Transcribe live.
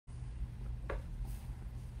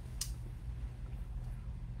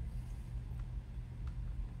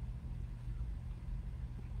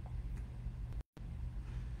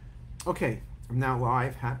Okay, I'm now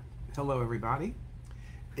live. Hello, everybody.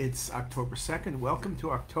 It's October 2nd. Welcome to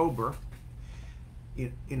October.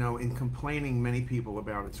 In complaining many people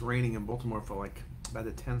about it's raining in Baltimore for like about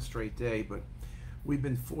the 10th straight day, but we've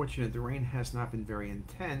been fortunate. The rain has not been very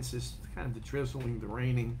intense. It's kind of the drizzling, the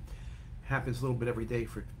raining happens a little bit every day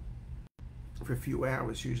for a few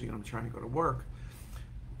hours, usually when I'm trying to go to work.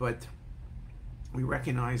 But we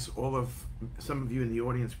recognize some of you in the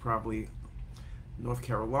audience probably North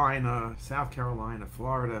Carolina, South Carolina,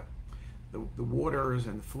 Florida, the waters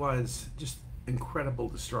and floods, just incredible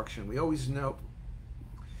destruction. We always know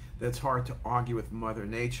that it's hard to argue with Mother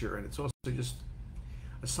Nature, and it's also just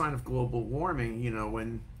a sign of global warming.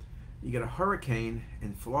 When you get a hurricane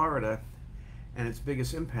in Florida and its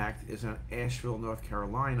biggest impact is on Asheville, North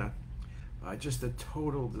Carolina, just a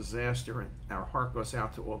total disaster, and our heart goes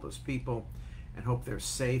out to all those people and hope they're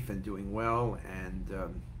safe and doing well, and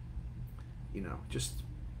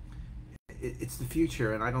it's the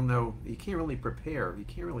future. And I don't know, you can't really prepare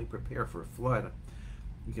for a flood.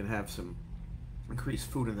 You can have some increased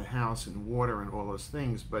food in the house and water and all those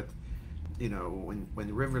things, but when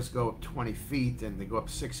the rivers go up 20 feet and they go up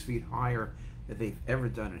 6 feet higher than they've ever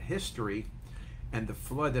done in history, and the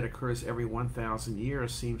flood that occurs every 1,000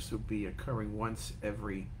 years seems to be occurring once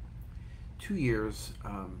every 2 years,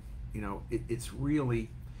 it's really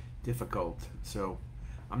difficult. So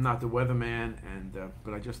I'm not the weatherman,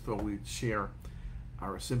 but I just thought we'd share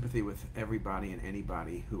our sympathy with everybody and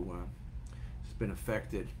anybody who has been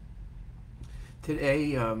affected.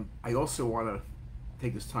 Today, I also want to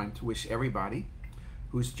take this time to wish everybody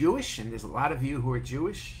who's Jewish, and there's a lot of you who are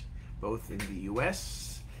Jewish, both in the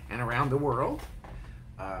U.S. and around the world,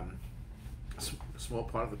 a small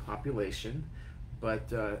part of the population, but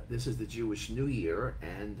this is the Jewish New Year,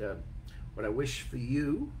 and what I wish for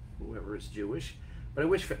you, whoever is Jewish, but I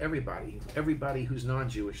wish for everybody who's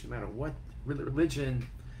non-Jewish, no matter what religion,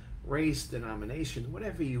 race, denomination,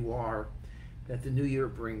 whatever you are, that the new year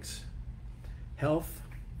brings health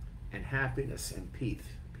and happiness and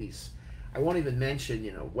peace. I won't even mention,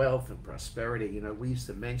 wealth and prosperity. We used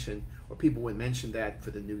to mention, or people would mention that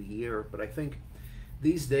for the new year, but I think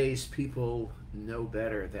these days people know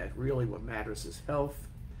better that really what matters is health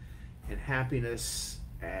and happiness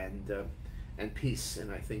and peace. And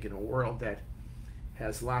I think in a world that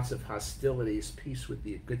has lots of hostilities, peace would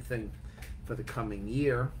be a good thing for the coming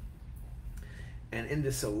year. And in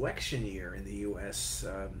this election year in the U.S.,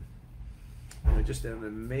 just an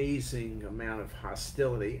amazing amount of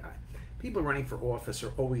hostility. People running for office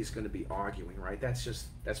are always going to be arguing, right? That's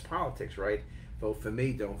politics, right? Vote for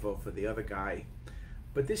me, don't vote for the other guy.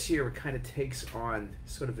 But this year it kind of takes on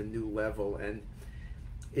sort of a new level, and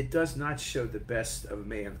it does not show the best of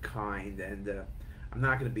mankind. And I'm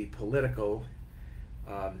not going to be political.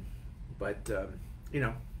 But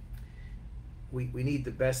we need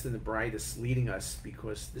the best and the brightest leading us,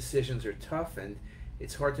 because decisions are tough and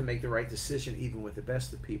it's hard to make the right decision even with the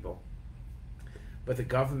best of people. But the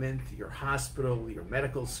government, your hospital, your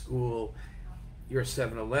medical school, your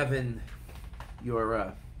 7-Eleven,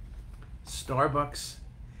 your Starbucks,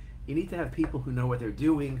 you need to have people who know what they're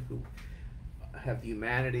doing, who have the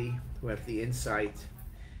humanity, who have the insight.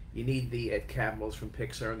 You need the Ed Catmull's from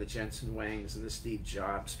Pixar and the Jensen Wangs and the Steve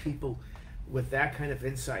Jobs, people with that kind of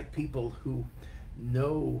insight, people who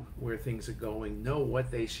know where things are going, know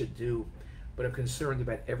what they should do, but are concerned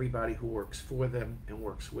about everybody who works for them and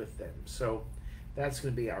works with them. So that's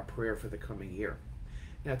going to be our prayer for the coming year.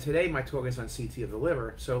 Now today my talk is on CT of the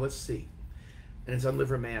liver, so let's see. And it's on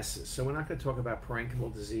liver masses. So we're not going to talk about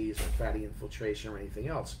parenchymal disease or fatty infiltration or anything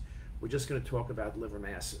else. We're just going to talk about liver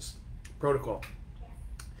masses. Protocol.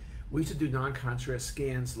 We used to do non-contrast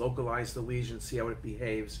scans, localize the lesion, see how it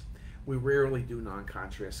behaves. We rarely do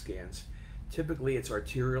non-contrast scans. Typically it's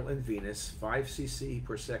arterial and venous, 5 cc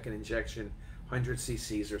per second injection, 100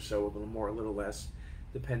 cc's or so, a little more, a little less,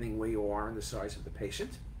 depending where you are and the size of the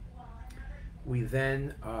patient. We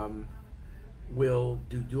then will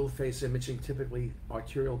do dual phase imaging, typically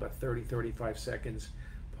arterial about 30-35 seconds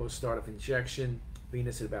post-start of injection,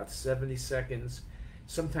 venous at about 70 seconds.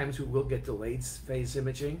 Sometimes we will get delayed phase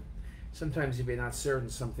imaging. Sometimes if you're not certain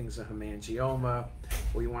something's a hemangioma,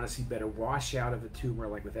 or you want to see better washout of a tumor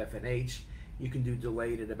like with FNH, you can do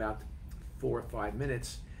delayed at about 4 or 5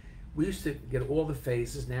 minutes. We used to get all the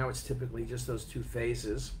phases. Now it's typically just those 2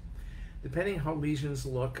 phases. Depending on how lesions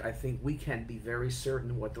look, I think we can be very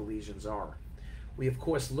certain what the lesions are. We of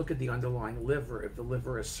course look at the underlying liver. If the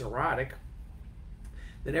liver is cirrhotic,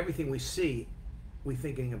 then everything we see, we're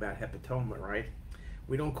thinking about hepatoma, right?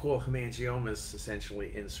 We don't call hemangiomas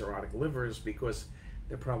essentially in cirrhotic livers because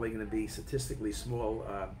they're probably going to be statistically small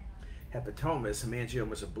hepatomas,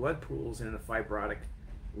 hemangiomas are blood pools, and in a fibrotic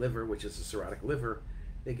liver, which is a cirrhotic liver,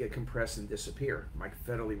 they get compressed and disappear. Mike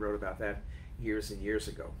Federle wrote about that years and years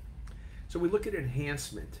ago. So we look at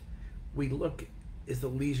enhancement. We look, is the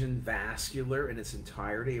lesion vascular in its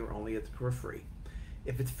entirety or only at the periphery?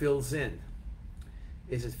 If it fills in,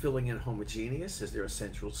 is it filling in homogeneous? Is there a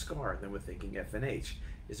central scar? Then we're thinking FNH.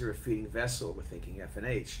 Is there a feeding vessel? We're thinking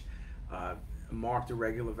FNH. Marked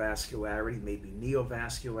irregular vascularity, maybe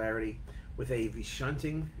neovascularity with AV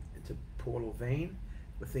shunting into portal vein.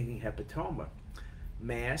 We're thinking hepatoma.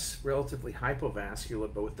 Mass, relatively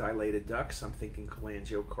hypovascular but with dilated ducts. I'm thinking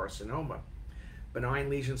cholangiocarcinoma. Benign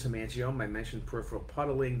lesions, hemangioma. I mentioned peripheral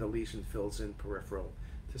puddling. The lesion fills in peripheral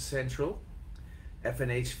to central.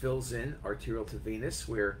 FNH fills in arterial to venous,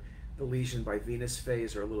 where the lesion by venous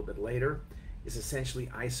phase or a little bit later is essentially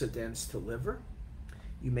isodense to liver.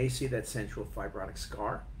 You may see that central fibrotic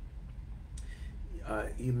scar.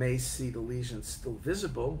 You may see the lesion still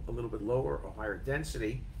visible, a little bit lower or higher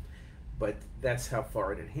density, but that's how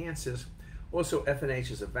far it enhances. Also,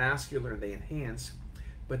 FNH is a vascular and they enhance,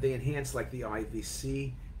 but they enhance like the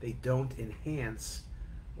IVC. They don't enhance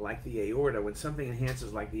like the aorta. When something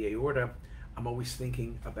enhances like the aorta, I'm always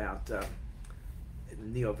thinking about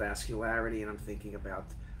neovascularity, and I'm thinking about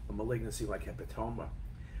a malignancy like hepatoma.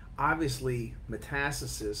 Obviously,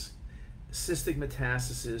 metastasis, cystic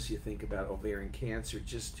metastasis, you think about ovarian cancer,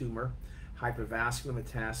 GIST tumor. Hypervascular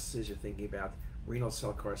metastasis, you're thinking about renal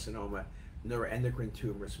cell carcinoma, neuroendocrine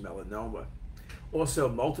tumors, melanoma. Also,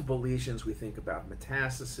 multiple lesions, we think about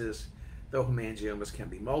metastasis, though hemangiomas can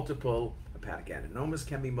be multiple, hepatic adenomas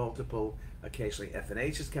can be multiple, occasionally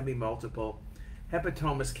FNHs can be multiple.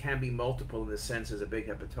 Hepatomas can be multiple in the sense there's a big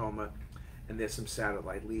hepatoma and there's some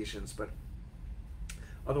satellite lesions, but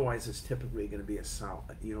otherwise it's typically going to be a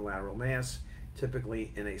solid unilateral mass,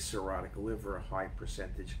 typically in a cirrhotic liver a high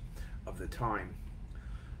percentage of the time.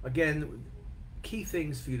 Again, key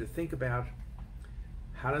things for you to think about: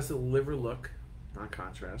 how does the liver look, not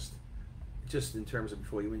contrast, just in terms of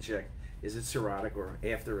before you inject, is it cirrhotic, or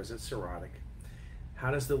after, is it cirrhotic?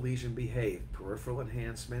 How does the lesion behave? Peripheral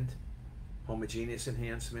enhancement, homogeneous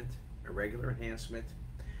enhancement, irregular enhancement.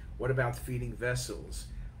 What about feeding vessels?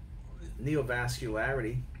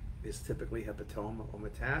 Neovascularity is typically hepatoma or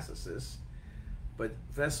metastasis, but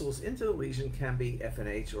vessels into the lesion can be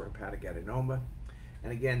FNH or hepatic adenoma.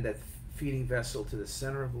 And again, that feeding vessel to the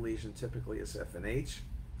center of the lesion typically is FNH.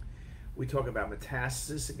 We talk about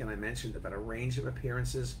metastasis. Again, I mentioned about a range of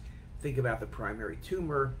appearances. Think about the primary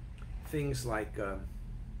tumor, things like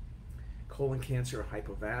colon cancer or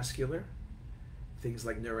hypovascular, things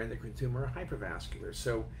like neuroendocrine tumor or hypervascular.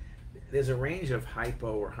 So there's a range of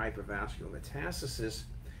hypo or hypervascular metastasis,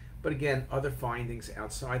 but again, other findings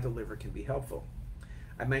outside the liver can be helpful.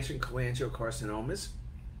 I mentioned cholangiocarcinomas.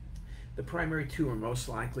 The primary tumor most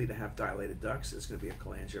likely to have dilated ducts is going to be a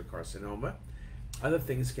cholangiocarcinoma. Other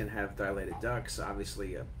things can have dilated ducts.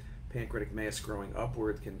 Obviously, a pancreatic mass growing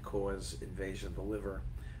upward can cause invasion of the liver,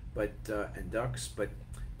 and ducts. But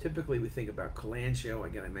typically, we think about cholangio.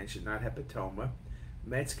 Again, I mentioned not hepatoma.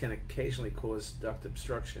 Mets can occasionally cause duct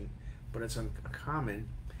obstruction, but it's uncommon.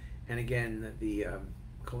 And again, the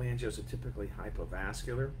cholangios are typically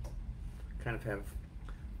hypovascular, kind of have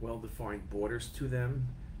well-defined borders to them.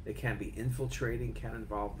 They can be infiltrating, can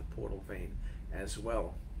involve the portal vein as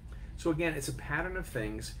well. So again, it's a pattern of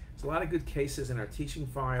things. There's a lot of good cases in our teaching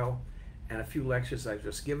file and a few lectures I've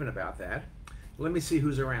just given about that. Let me see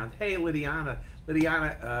who's around. Hey, Lydiana.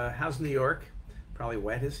 Lydiana, how's New York? Probably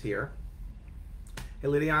wet is here. Hey,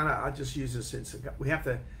 Lydiana, I'll just use this since we have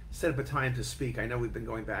to set up a time to speak. I know we've been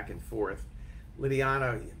going back and forth.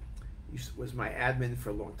 Lydiana was my admin for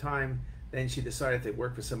a long time. Then she decided to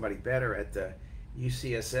work for somebody better at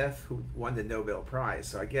UCSF, who won the Nobel Prize.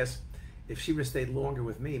 So I guess if she would have stayed longer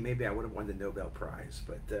with me, maybe I would have won the Nobel Prize,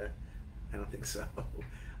 but I don't think so.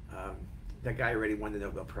 That guy already won the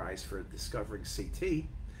Nobel Prize for discovering CT.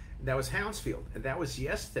 And that was Hounsfield, and that was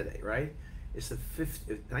yesterday, right? It's the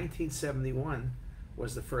 1971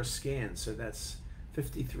 was the first scan, so that's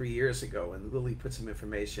 53 years ago, and Lily put some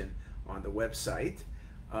information on the website.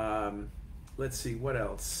 Let's see, what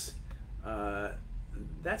else?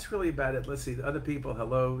 That's really about it. Let's see, the other people,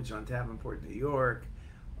 hello, John Davenport, New York.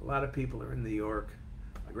 A lot of people are in New York.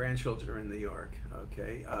 My grandchildren are in New York,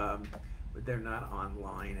 okay? But they're not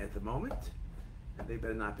online at the moment, and they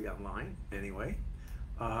better not be online anyway.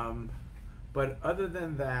 But other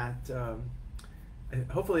than that,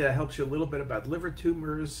 hopefully that helps you a little bit about liver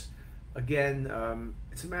tumors. Again,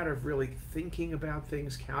 it's a matter of really thinking about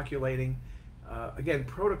things, calculating. Again,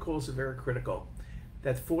 protocols are very critical.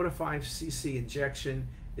 That 4 to 5 cc injection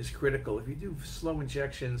is critical. If you do slow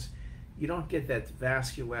injections, you don't get that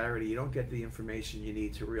vascularity, you don't get the information you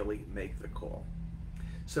need to really make the call.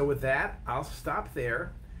 So with that, I'll stop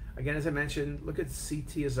there. Again, as I mentioned, look at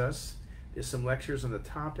CTisus. There's some lectures on the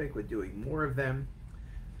topic. We're doing more of them.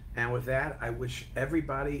 And with that, I wish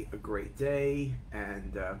everybody a great day,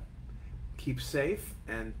 and keep safe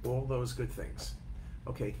and all those good things.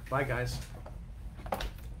 Okay, bye guys.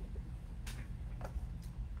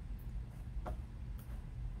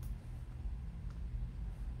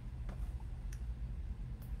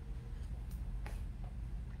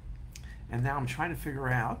 And now I'm trying to figure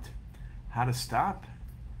out how to stop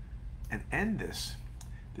and end this.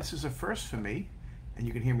 This is a first for me, and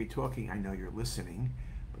you can hear me talking. I know you're listening,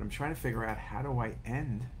 but I'm trying to figure out how do I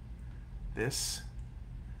end this.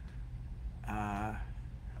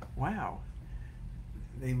 Wow,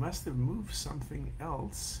 they must have moved something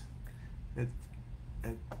else that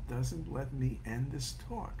doesn't let me end this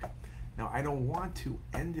talk. Now, I don't want to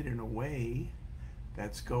end it in a way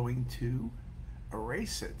that's going to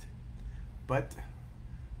erase it. But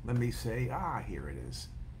let me say, here it is.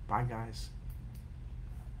 Bye, guys.